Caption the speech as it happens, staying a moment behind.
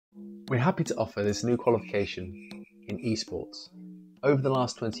We're happy to offer this new qualification in esports. Over the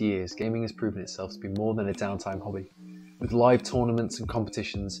last 20 years, gaming has proven itself to be more than a downtime hobby, with live tournaments and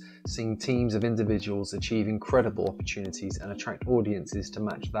competitions seeing teams of individuals achieve incredible opportunities and attract audiences to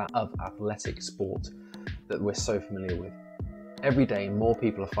match that of athletic sport that we're so familiar with. Every day, more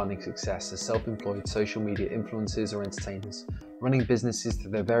people are finding success as self-employed social media influencers or entertainers, running businesses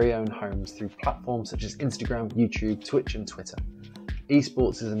through their very own homes through platforms such as Instagram, YouTube, Twitch and Twitter.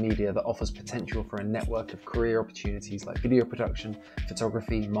 Esports is a media that offers potential for a network of career opportunities like video production,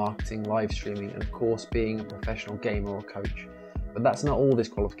 photography, marketing, live streaming, and of course being a professional gamer or coach. But that's not all this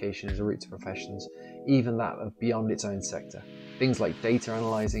qualification is a route to professions, even that of beyond its own sector. Things like data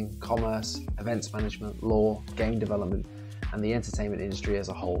analyzing, commerce, events management, law, game development, and the entertainment industry as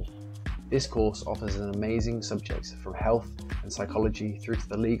a whole. This course offers an amazing subjects from health and psychology through to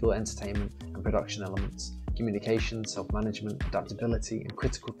the legal, entertainment and production elements. Communication, self-management, adaptability and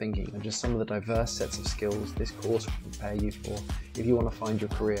critical thinking are just some of the diverse sets of skills this course will prepare you for if you want to find your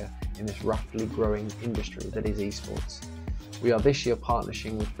career in this rapidly growing industry that is esports. We are this year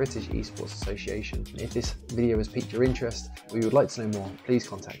partnering with British Esports Association, and if this video has piqued your interest or you would like to know more, please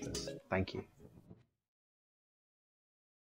contact us. Thank you.